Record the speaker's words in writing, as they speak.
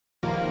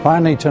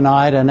Finally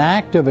tonight, an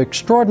act of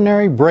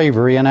extraordinary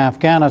bravery in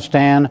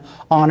Afghanistan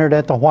honored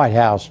at the White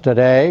House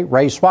today.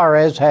 Ray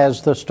Suarez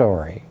has the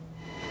story.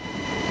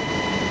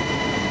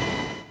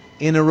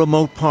 In a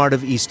remote part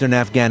of eastern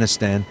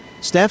Afghanistan,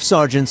 Staff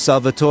Sergeant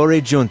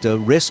Salvatore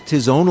Giunta risked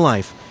his own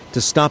life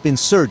to stop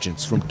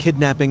insurgents from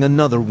kidnapping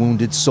another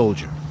wounded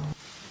soldier.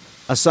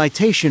 A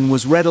citation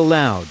was read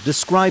aloud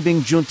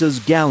describing Giunta's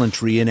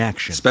gallantry in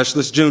action.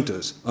 Specialist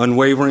Giunta's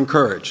unwavering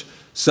courage,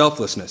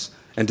 selflessness,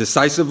 and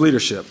decisive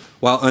leadership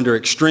while under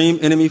extreme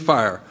enemy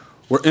fire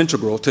were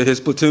integral to his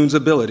platoon's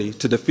ability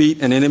to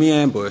defeat an enemy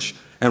ambush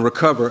and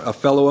recover a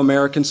fellow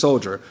American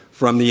soldier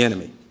from the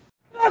enemy.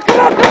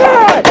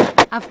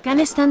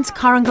 Afghanistan's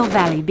Korangal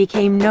Valley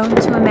became known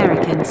to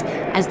Americans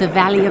as the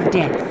Valley of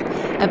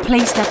Death, a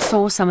place that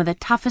saw some of the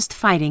toughest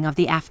fighting of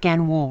the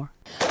Afghan war.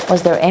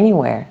 Was there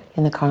anywhere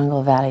in the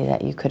Korangal Valley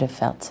that you could have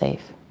felt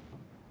safe?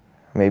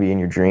 Maybe in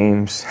your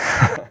dreams.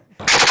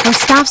 For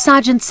Staff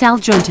Sergeant Sal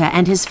Giunta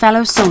and his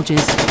fellow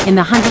soldiers in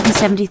the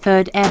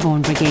 173rd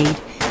Airborne Brigade,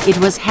 it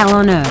was hell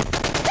on earth.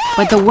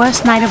 But the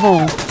worst night of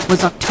all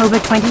was October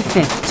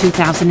 25th,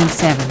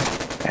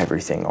 2007.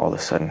 Everything all of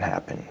a sudden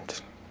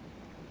happened.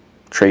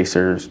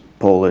 Tracers,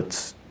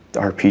 bullets,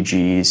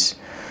 RPGs,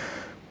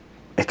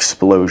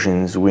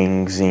 explosions,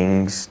 wings,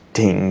 zings,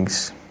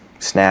 dings,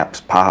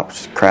 snaps,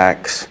 pops,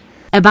 cracks.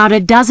 About a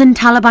dozen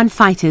Taliban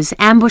fighters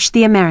ambushed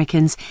the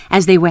Americans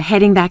as they were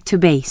heading back to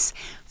base,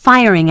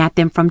 firing at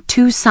them from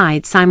two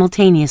sides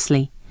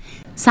simultaneously.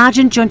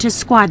 Sergeant Giunta's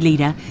squad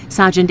leader,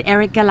 Sergeant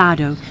Eric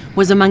Gallardo,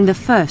 was among the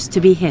first to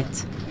be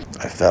hit.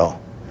 I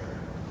fell.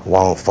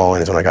 While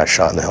falling is when I got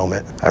shot in the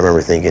helmet. I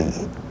remember thinking,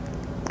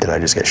 did I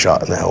just get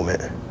shot in the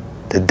helmet?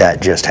 Did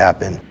that just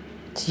happen?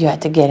 So you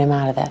had to get him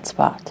out of that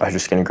spot. I was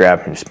just going to grab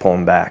him and just pull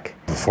him back.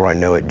 Before I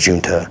know it,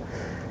 Giunta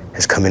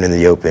is coming into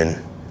the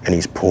open, and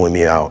he's pulling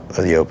me out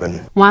of the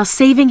open. While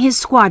saving his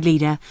squad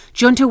leader,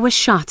 Giunta was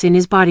shot in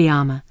his body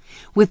armor.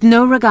 With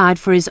no regard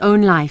for his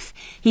own life,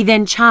 he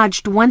then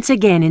charged once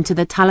again into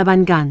the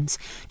Taliban guns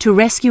to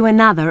rescue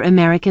another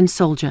American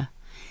soldier.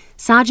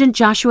 Sergeant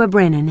Joshua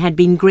Brennan had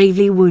been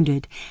gravely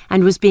wounded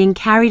and was being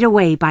carried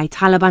away by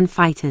Taliban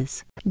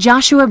fighters.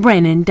 Joshua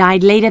Brennan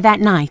died later that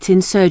night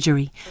in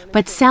surgery,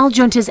 but Sal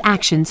Giunta's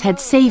actions had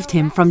saved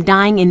him from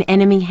dying in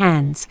enemy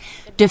hands,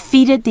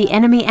 defeated the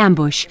enemy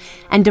ambush,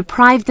 and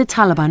deprived the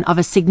Taliban of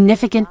a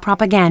significant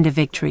propaganda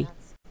victory.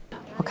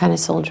 What kind of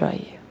soldier are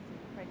you?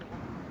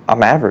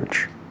 I'm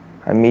average.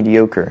 I'm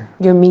mediocre.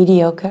 You're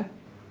mediocre?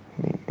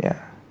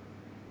 Yeah.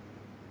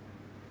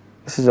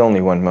 This is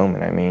only one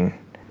moment. I mean,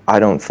 I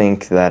don't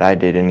think that I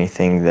did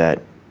anything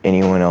that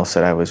anyone else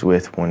that I was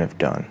with wouldn't have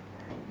done.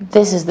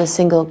 This is the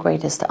single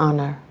greatest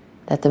honor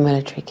that the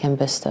military can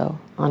bestow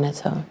on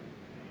its own.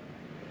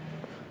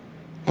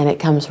 And it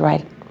comes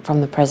right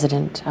from the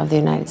President of the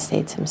United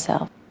States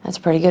himself. That's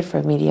pretty good for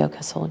a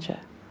mediocre soldier.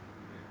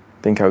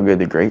 Think how good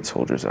the great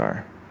soldiers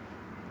are.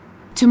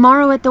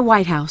 Tomorrow at the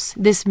White House,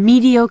 this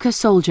mediocre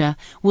soldier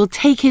will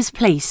take his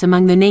place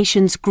among the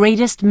nation's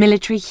greatest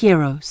military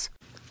heroes.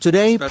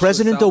 Today,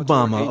 President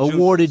Obama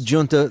awarded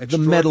Giunta the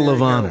Medal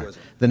of Honor,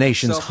 the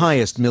nation's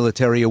highest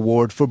military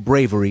award for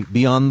bravery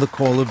beyond the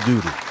call of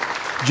duty.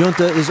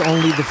 Giunta is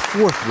only the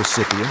fourth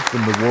recipient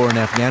from the war in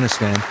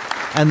Afghanistan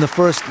and the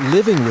first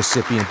living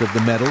recipient of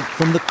the medal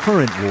from the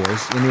current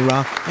wars in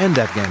Iraq and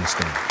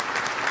Afghanistan.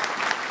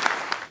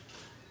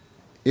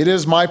 It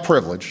is my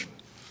privilege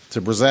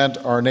to present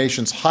our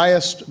nation's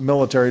highest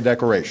military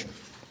decoration,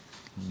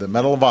 the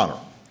Medal of Honor,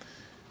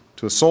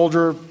 to a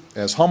soldier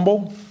as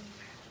humble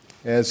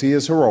as he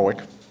is heroic,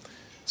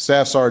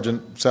 Staff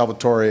Sergeant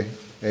Salvatore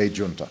A.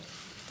 Giunta.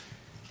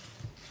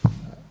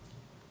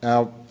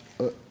 Now,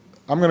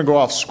 I'm going to go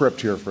off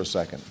script here for a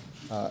second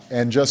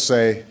and just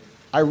say,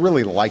 I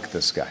really like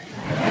this guy.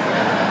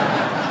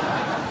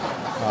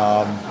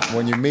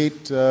 When you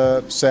meet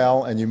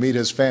Sal and you meet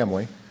his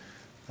family,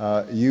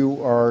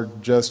 you are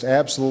just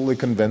absolutely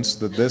convinced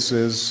that this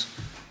is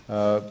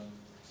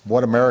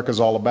what America's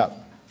all about.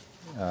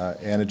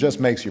 And it just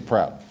makes you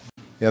proud.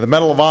 Yeah, the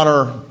Medal of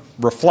Honor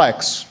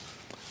reflects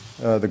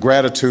the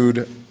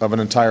gratitude of an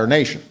entire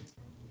nation.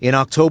 In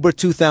October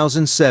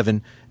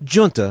 2007,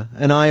 Giunta,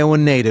 an Iowa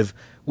native,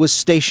 was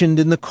stationed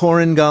in the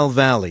Korangal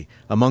Valley,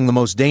 among the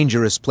most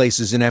dangerous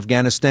places in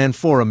Afghanistan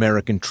for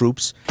American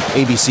troops.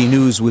 ABC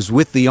News was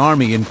with the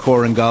army in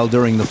Korangal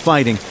during the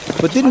fighting,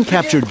 but didn't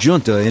capture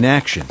Giunta in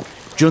action.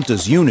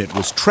 Giunta's unit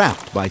was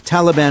trapped by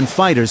Taliban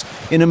fighters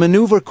in a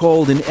maneuver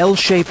called an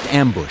L-shaped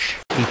ambush.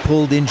 He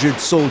pulled injured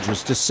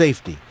soldiers to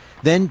safety.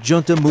 Then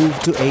Giunta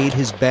moved to aid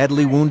his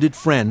badly wounded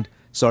friend,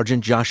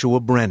 Sergeant Joshua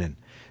Brennan.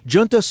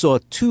 Giunta saw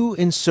two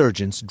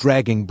insurgents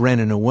dragging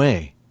Brennan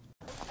away.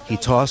 He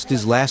tossed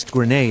his last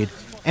grenade,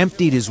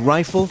 emptied his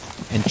rifle,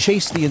 and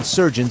chased the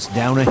insurgents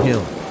down a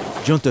hill.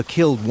 Giunta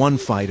killed one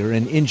fighter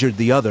and injured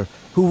the other,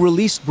 who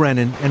released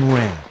Brennan and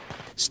ran.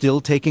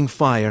 Still taking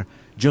fire,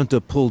 Giunta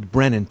pulled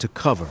Brennan to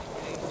cover.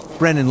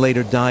 Brennan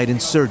later died in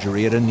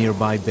surgery at a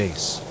nearby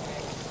base.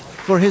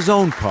 For his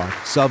own part,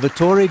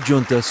 Salvatore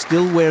Giunta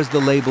still wears the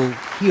label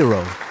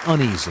hero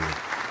uneasily.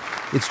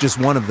 It's just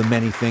one of the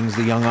many things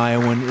the young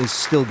Iowan is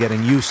still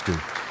getting used to.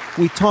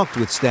 We talked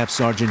with Staff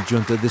Sergeant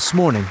Giunta this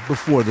morning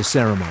before the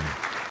ceremony.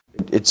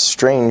 It's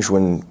strange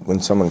when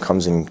someone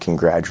comes and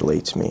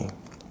congratulates me.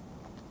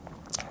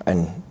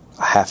 And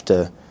I have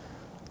to,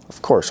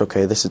 of course,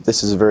 okay, this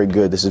is very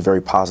good, this is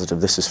very positive,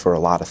 this is for a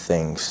lot of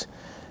things.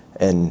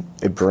 And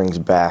it brings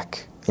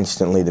back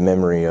instantly the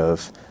memory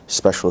of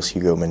Specialist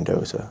Hugo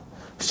Mendoza,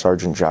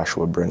 Sergeant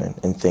Joshua Brennan,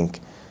 and think,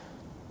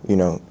 you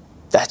know,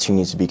 that's who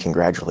needs to be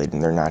congratulated,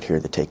 and they're not here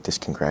to take this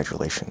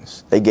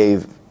congratulations. They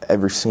gave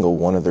every single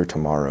one of their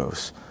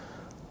tomorrows,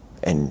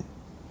 and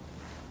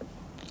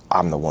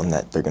I'm the one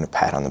that they're going to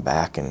pat on the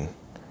back and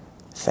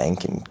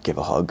thank and give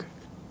a hug.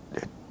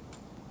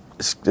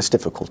 It's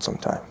difficult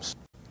sometimes.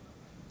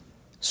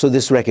 So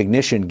this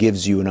recognition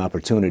gives you an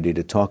opportunity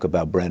to talk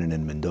about Brennan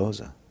and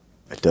Mendoza.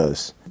 It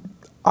does.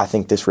 I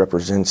think this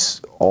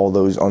represents all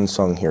those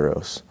unsung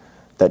heroes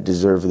that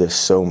deserve this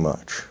so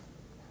much.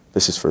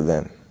 This is for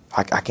them.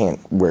 I can't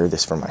wear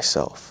this for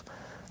myself.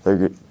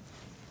 The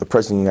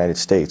President of the United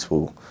States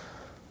will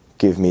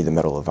give me the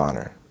Medal of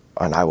Honor,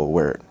 and I will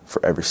wear it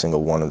for every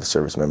single one of the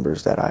service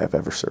members that I have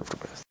ever served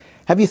with.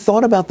 Have you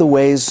thought about the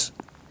ways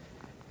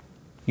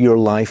your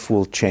life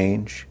will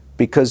change?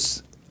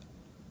 Because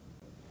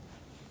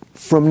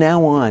from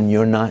now on,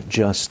 you're not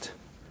just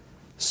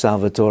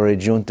Salvatore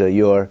Giunta,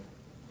 you're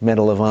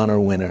Medal of Honor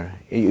winner.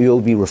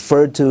 You'll be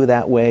referred to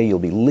that way, you'll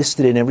be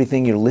listed in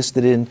everything you're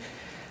listed in.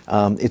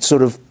 It's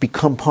sort of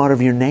become part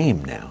of your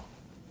name now.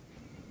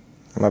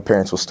 My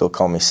parents will still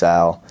call me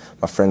Sal.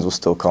 My friends will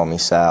still call me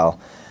Sal.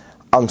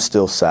 I'm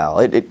still Sal.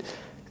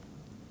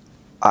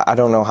 I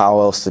don't know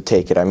how else to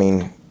take it. I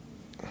mean,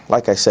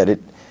 like I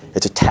said,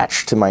 it's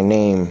attached to my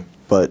name,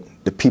 but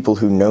the people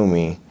who know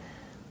me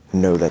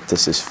know that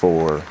this is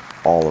for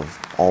all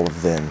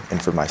of them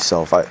and for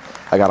myself. I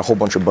got a whole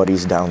bunch of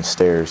buddies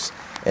downstairs,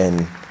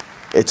 and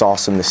it's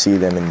awesome to see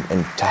them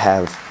and to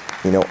have,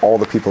 you know, all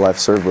the people I've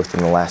served with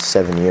in the last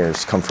 7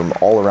 years come from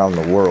all around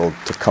the world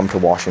to come to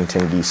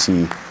Washington,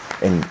 D.C.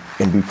 and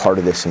be part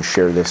of this and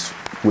share this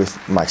with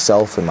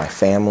myself and my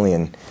family,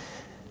 and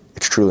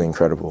it's truly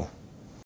incredible.